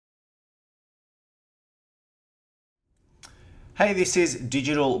Hey, this is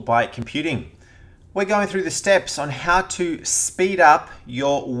Digital Byte Computing. We're going through the steps on how to speed up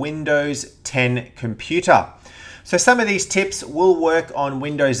your Windows 10 computer. So some of these tips will work on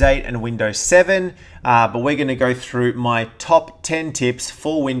Windows 8 and Windows 7, but we're going to go through my top 10 tips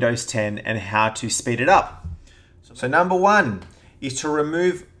for Windows 10 and how to speed it up. So number one is to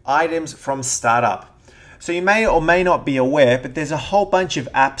remove items from startup. So you may or may not be aware, but there's a whole bunch of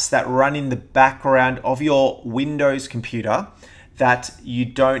apps that run in the background of your Windows computer that you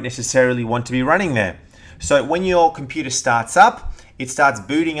don't necessarily want to be running there. So when your computer starts up, it starts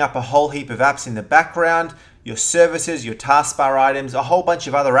booting up a whole heap of apps in the background, your services, your taskbar items, a whole bunch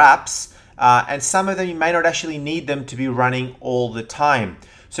of other apps, and some of them you may not actually need them to be running all the time.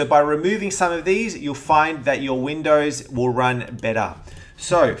 So by removing some of these, you'll find that your Windows will run better.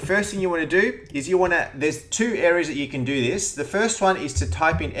 So first thing you want to do is there's two areas that you can do this. The first one is to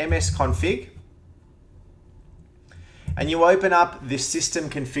type in msconfig and you open up the system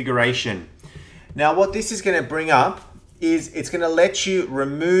configuration. Now what this is going to bring up is it's going to let you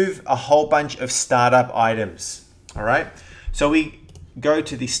remove a whole bunch of startup items. All right. So we go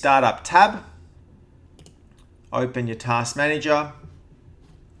to the startup tab, open your task manager,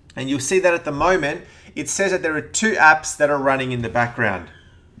 and you'll see that at the moment, it says that there are two apps that are running in the background.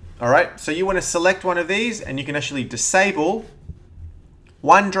 All right, so you want to select one of these and you can actually disable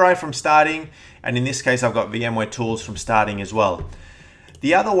OneDrive from starting. And in this case, I've got VMware Tools from starting as well.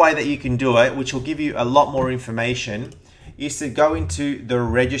 The other way that you can do it, which will give you a lot more information, is to go into the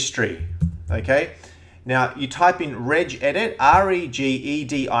registry, okay? Now you type in regedit,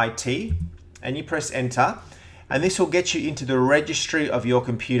 R-E-G-E-D-I-T, and you press enter. And this will get you into the registry of your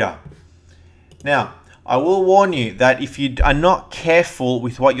computer. Now, I will warn you that if you are not careful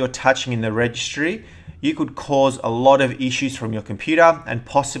with what you're touching in the registry, you could cause a lot of issues from your computer and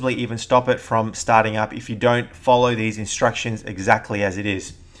possibly even stop it from starting up if you don't follow these instructions exactly as it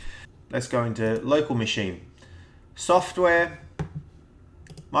is. Let's go into local machine. Software,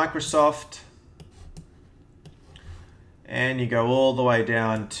 Microsoft, and you go all the way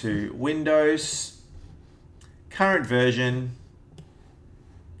down to Windows. Current version,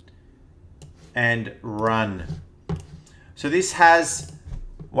 and run. So this has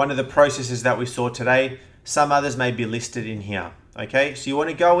one of the processes that we saw today. Some others may be listed in here. Okay, so you want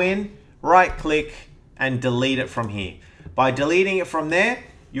to go in, right click, and delete it from here. By deleting it from there,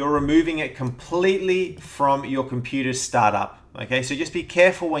 you're removing it completely from your computer's startup. Okay, so just be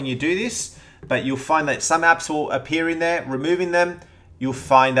careful when you do this, but you'll find that some apps will appear in there. Removing them, you'll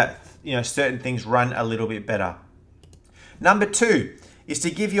find that certain things run a little bit better. Number two is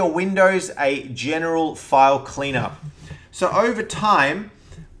to give your Windows a general file cleanup. So over time,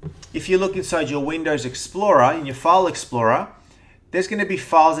 if you look inside your Windows Explorer, in your File Explorer, there's going to be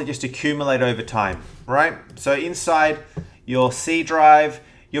files that just accumulate over time, right? So inside your C drive,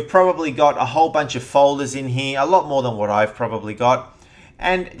 you've probably got a whole bunch of folders in here, a lot more than what I've probably got.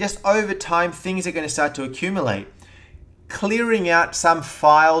 And just over time, things are going to start to accumulate. Clearing out some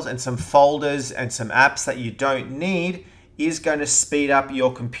files and some folders and some apps that you don't need is going to speed up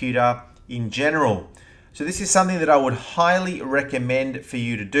your computer in general. So this is something that I would highly recommend for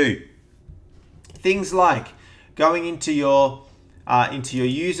you to do. Things like going into your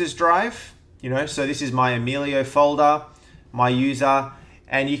users drive, so this is my Emilio folder, my user,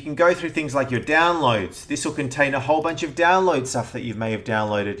 and you can go through things like your downloads. This will contain a whole bunch of download stuff that you may have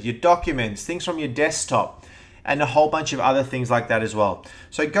downloaded, your documents, things from your desktop, and a whole bunch of other things like that as well.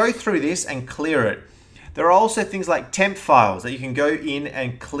 So go through this and clear it. There are also things like temp files that you can go in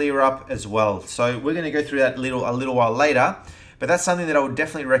and clear up as well. So we're going to go through that a little while later, but that's something that I would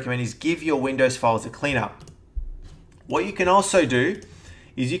definitely recommend is give your Windows files a cleanup. What you can also do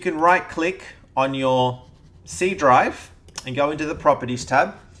is you can right click on your C drive and go into the Properties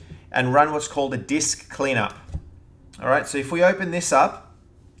tab and run what's called a disk cleanup. All right, so if we open this up,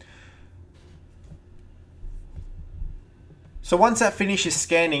 so once that finishes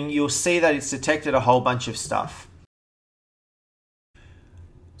scanning, you'll see that it's detected a whole bunch of stuff.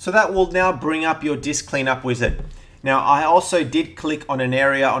 So that will now bring up your disk cleanup wizard. Now I also did click on an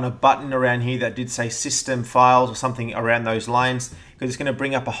area on a button around here that did say system files or something around those lines because it's going to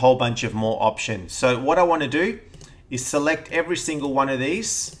bring up a whole bunch of more options. So what I want to do is select every single one of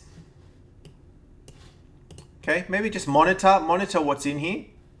these. Okay, maybe just monitor what's in here.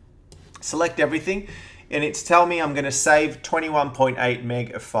 Select everything. And it's telling me I'm going to save 21.8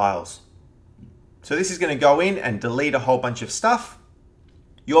 meg of files. So this is going to go in and delete a whole bunch of stuff.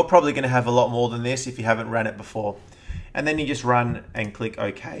 You're probably going to have a lot more than this if you haven't ran it before. And then you just run and click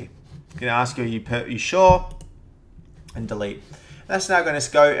OK. It's going to ask you, are you sure? And delete. That's now going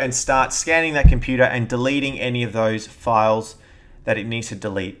to go and start scanning that computer and deleting any of those files that it needs to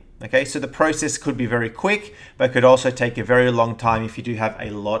delete. Okay, so the process could be very quick, but could also take a very long time if you do have a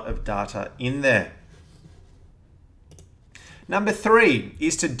lot of data in there. Number 3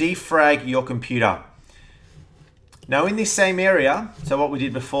 is to defrag your computer. Now in this same area, so what we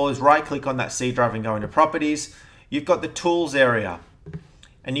did before is right click on that C drive and go into properties. You've got the tools area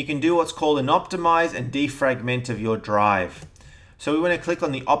and you can do what's called an optimize and defragment of your drive. So we want to click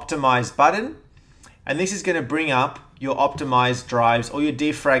on the optimize button and this is going to bring up your optimized drives or your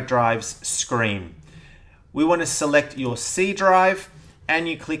defrag drives screen. We want to select your C drive and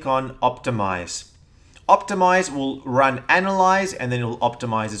you click on optimize. Optimize will run analyze and then it will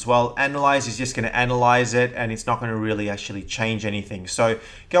optimize as well. Analyze is just going to analyze it and it's not going to really actually change anything. So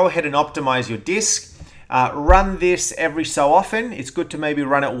go ahead and optimize your disk. Run this every so often. It's good to maybe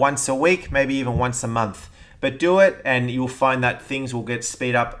run it once a week, maybe even once a month. But do it and you'll find that things will get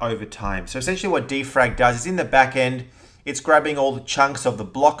speed up over time. So essentially what defrag does is in the back end, it's grabbing all the chunks of the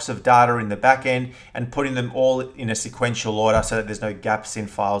blocks of data in the back end and putting them all in a sequential order so that there's no gaps in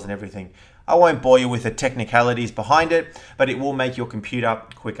files and everything. I won't bore you with the technicalities behind it, but it will make your computer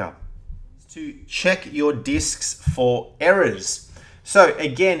quicker. To check your disks for errors. So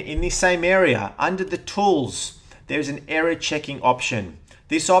again, in this same area, under the tools, there's an error checking option.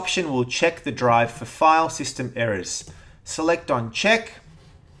 This option will check the drive for file system errors. Select on check.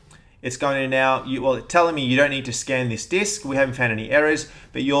 It's going to now, it's telling me you don't need to scan this disk. We haven't found any errors,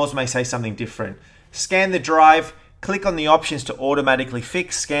 but yours may say something different. Scan the drive, click on the options to automatically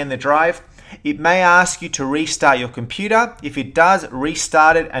fix, scan the drive. It may ask you to restart your computer. If it does,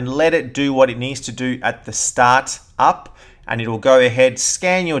 restart it and let it do what it needs to do at the start up. And it will go ahead,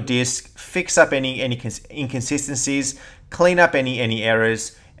 scan your disk, fix up any inconsistencies, clean up any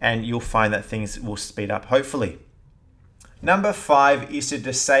errors, and you'll find that things will speed up, hopefully. Number 5 is to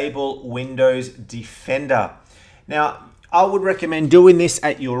disable Windows Defender. Now, I would recommend doing this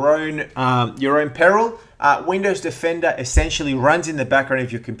at your own peril. Windows Defender essentially runs in the background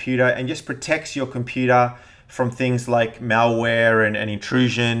of your computer and just protects your computer from things like malware and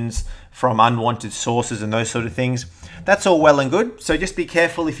intrusions from unwanted sources and those sort of things. That's all well and good. So just be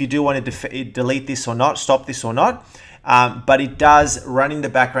careful if you do want to delete this or not, stop this or not. But it does run in the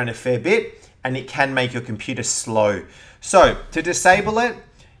background a fair bit and it can make your computer slow. So to disable it,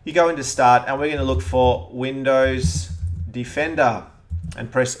 you go into Start and we're going to look for Windows Defender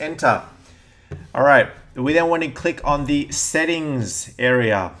and press enter. All right, we then want to click on the settings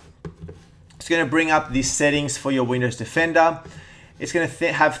area. It's going to bring up the settings for your Windows Defender. It's going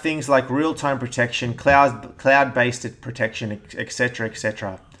to have things like real-time protection, cloud-based protection, etc.,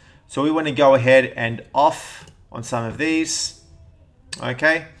 etc. So we want to go ahead and off on some of these,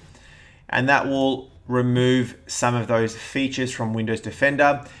 okay? And that will remove some of those features from Windows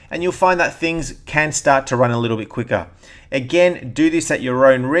Defender, and you'll find that things can start to run a little bit quicker. Again, do this at your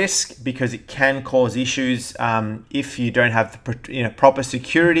own risk because it can cause issues if you don't have the proper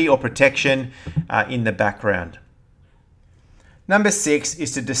security or protection in the background. Number 6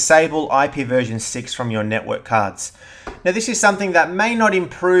 is to disable IP version 6 from your network cards. Now this is something that may not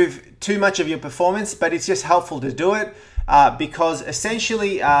improve too much of your performance, but it's just helpful to do it because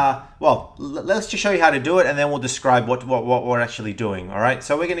essentially, well, let's just show you how to do it and then we'll describe what we're actually doing. All right,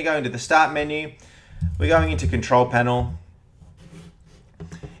 so we're going to go into the Start menu. We're going into Control Panel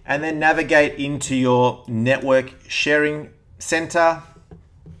and then navigate into your Network Sharing Center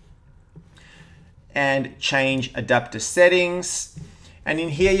and change adapter settings. And in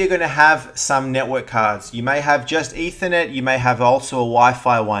here, you're going to have some network cards. You may have just Ethernet. You may have also a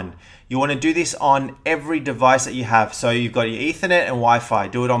Wi-Fi one. You want to do this on every device that you have. So you've got your Ethernet and Wi-Fi.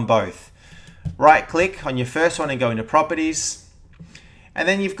 Do it on both. Right click on your first one and go into Properties. And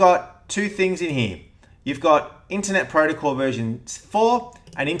then you've got two things in here. You've got Internet Protocol version 4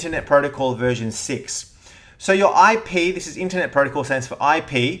 and Internet Protocol version 6. So your IP, this is Internet Protocol, stands for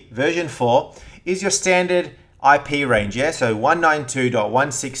IP, version 4, is your standard IP range, yeah? So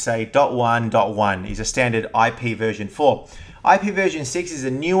 192.168.1.1 is a standard IP version 4. IP version 6 is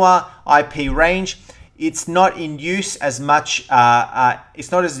a newer IP range. It's not in use as much.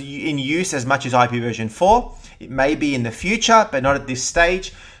 It's not in use as much as IP version 4. It may be in the future, but not at this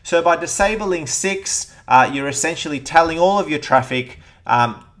stage. So by disabling 6, you're essentially telling all of your traffic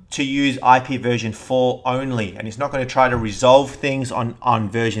to use IP version 4 only, and it's not going to try to resolve things on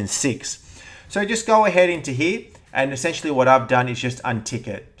version 6. So just go ahead into here, and essentially what I've done is just untick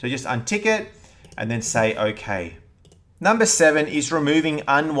it. So just untick it and then say OK. Number 7 is removing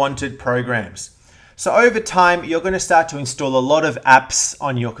unwanted programs. So over time, you're going to start to install a lot of apps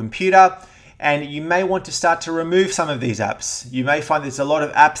on your computer, and you may want to start to remove some of these apps. You may find there's a lot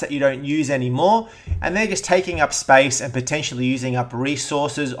of apps that you don't use anymore, and they're just taking up space and potentially using up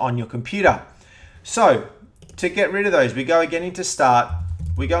resources on your computer. So to get rid of those, we go again into Start,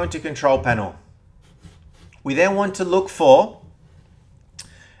 we go into Control Panel. We then want to look for,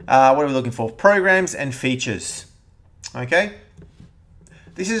 what are we looking for? Programs and Features. Okay.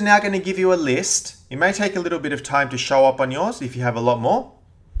 This is now going to give you a list. It may take a little bit of time to show up on yours if you have a lot more.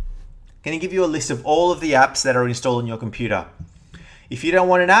 Going to give you a list of all of the apps that are installed on your computer. If you don't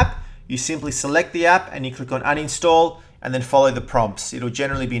want an app, you simply select the app and you click on uninstall and then follow the prompts. It'll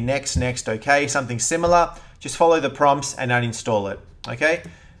generally be next, okay, something similar. Just follow the prompts and uninstall it, okay?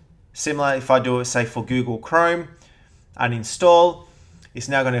 Similar if I do it, say for Google Chrome, uninstall. It's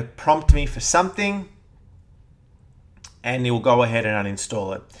now going to prompt me for something, and it will go ahead and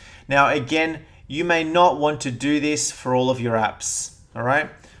uninstall it. Now again, you may not want to do this for all of your apps, all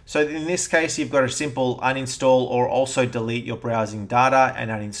right? So in this case, you've got a simple uninstall or also delete your browsing data and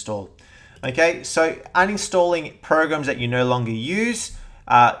uninstall. Okay, so uninstalling programs that you no longer use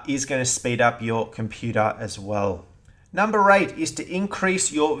is going to speed up your computer as well. Number 8 is to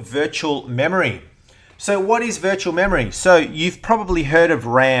increase your virtual memory. So what is virtual memory? So you've probably heard of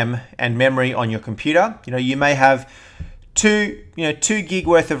RAM and memory on your computer. You know, you may have 2 gig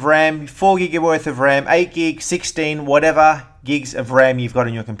worth of RAM, 4 gig worth of RAM, 8 gig, 16, whatever gigs of RAM you've got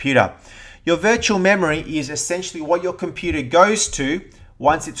on your computer. Your virtual memory is essentially what your computer goes to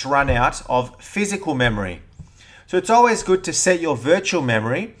once it's run out of physical memory. So it's always good to set your virtual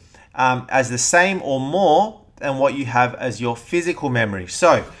memory as the same or more than what you have as your physical memory.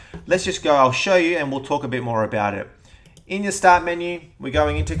 So let's just go, I'll show you and we'll talk a bit more about it. In your Start menu, we're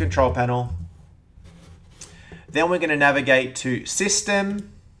going into Control Panel. Then we're going to navigate to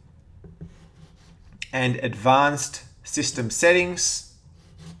System and Advanced System Settings.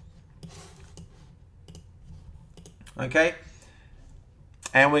 Okay.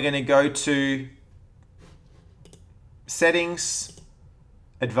 And we're going to go to Settings,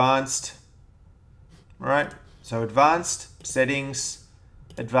 Advanced. All right. So Advanced, Settings,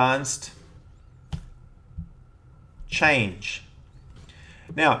 Advanced, Change.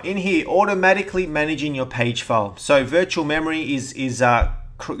 Now in here, automatically managing your page file. So virtual memory is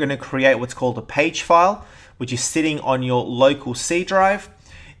going to create what's called a page file, which is sitting on your local C drive.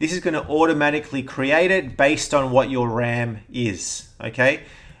 This is going to automatically create it based on what your RAM is, okay?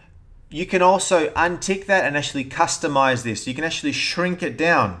 You can also untick that and actually customize this. You can actually shrink it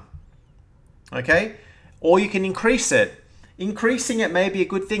down, okay? Or you can increase it. Increasing it may be a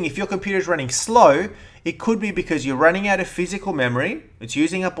good thing. If your computer is running slow, it could be because you're running out of physical memory, it's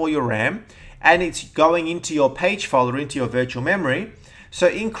using up all your RAM, and it's going into your page file or into your virtual memory. So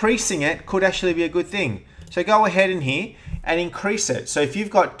increasing it could actually be a good thing. So go ahead in here and increase it. So if you've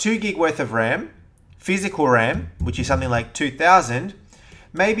got 2 gig worth of RAM, physical RAM, which is something like 2000,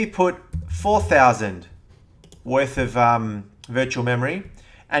 maybe put 4000 worth of virtual memory,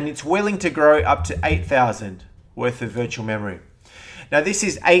 and it's willing to grow up to 8000 worth of virtual memory. Now this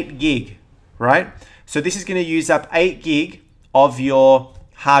is 8 gig, right? So this is going to use up 8 gig of your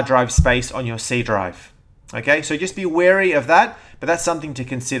hard drive space on your C drive. Okay, so just be wary of that, but that's something to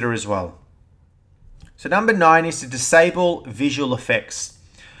consider as well. So number 9 is to disable visual effects.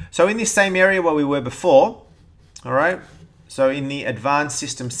 So in this same area where we were before, all right, so in the Advanced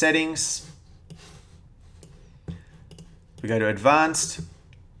System Settings, we go to Advanced,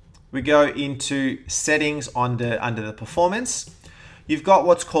 we go into Settings under the Performance. You've got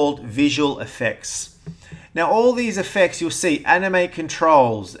what's called Visual Effects. Now all these effects you'll see, animate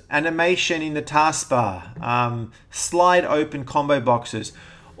controls, animation in the taskbar, slide open combo boxes.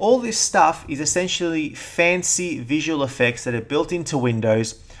 All this stuff is essentially fancy visual effects that are built into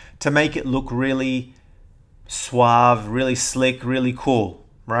Windows to make it look really suave, really slick, really cool,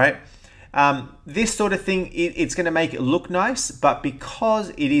 right? This sort of thing, it's going to make it look nice, but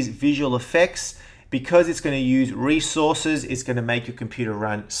because it is visual effects, because it's going to use resources, it's going to make your computer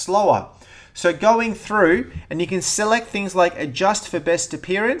run slower. So going through, and you can select things like adjust for best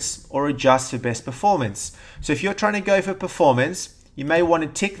appearance or adjust for best performance. So if you're trying to go for performance, you may want to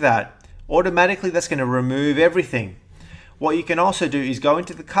tick that. Automatically, that's going to remove everything. What you can also do is go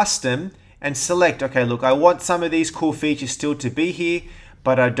into the custom and select, okay, look, I want some of these cool features still to be here,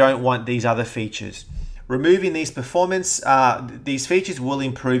 but I don't want these other features. Removing these these features will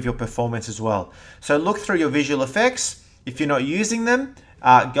improve your performance as well. So look through your visual effects. If you're not using them,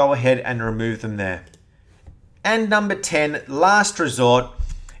 go ahead and remove them there. And number 10, last resort,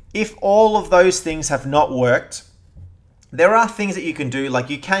 if all of those things have not worked, There are things that you can do, like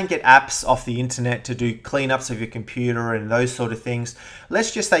you can get apps off the internet to do cleanups of your computer and those sort of things.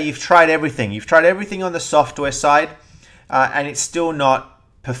 Let's just say you've tried everything. You've tried everything on the software side and it's still not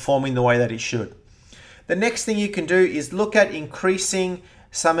performing the way that it should. The next thing you can do is look at increasing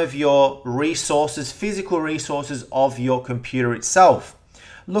some of your resources, physical resources of your computer itself.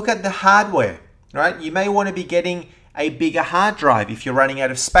 Look at the hardware, right? You may want to be getting a bigger hard drive if you're running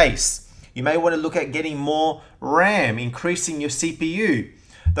out of space. You may want to look at getting more RAM, increasing your CPU,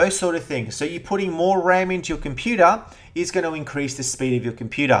 those sort of things. So you're putting more RAM into your computer is going to increase the speed of your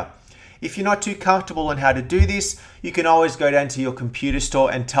computer. If you're not too comfortable on how to do this, you can always go down to your computer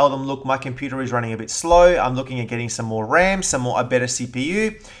store and tell them, look, my computer is running a bit slow. I'm looking at getting some more RAM, a better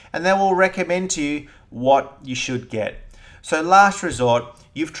CPU, and they will recommend to you what you should get. So last resort,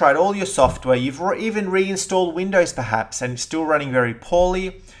 you've tried all your software, you've even reinstalled Windows perhaps, and it's still running very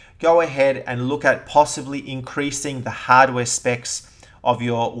poorly. Go ahead and look at possibly increasing the hardware specs of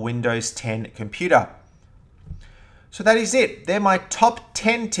your Windows 10 computer. So that is it. They're my top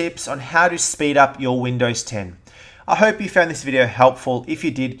 10 tips on how to speed up your Windows 10. I hope you found this video helpful. If you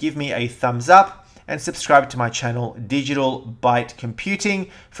did, give me a thumbs up and subscribe to my channel, Digital Byte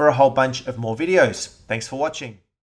Computing, for a whole bunch of more videos. Thanks for watching.